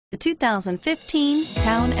The 2015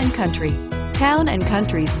 Town & Country. Town &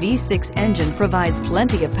 Country's V6 engine provides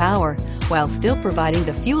plenty of power while still providing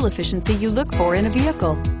the fuel efficiency you look for in a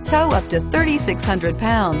vehicle. Tow up to 3,600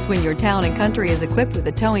 pounds when your Town & Country is equipped with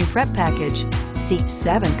a towing prep package. Seat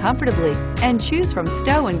 7 comfortably and choose from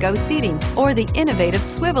stow and go seating or the innovative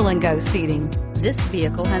swivel and go seating. This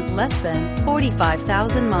vehicle has less than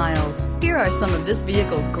 45,000 miles. Here are some of this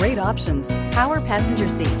vehicle's great options: power passenger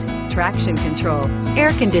seat, traction control, air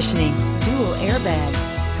conditioning, dual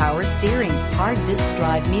airbags, power steering, hard disk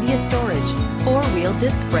drive media storage, 4-wheel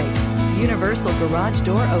disc brakes, universal garage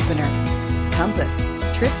door opener, compass,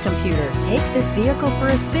 trip computer. Take this vehicle for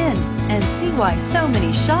a spin and see why so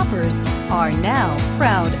many shoppers are now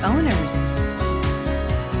proud owners.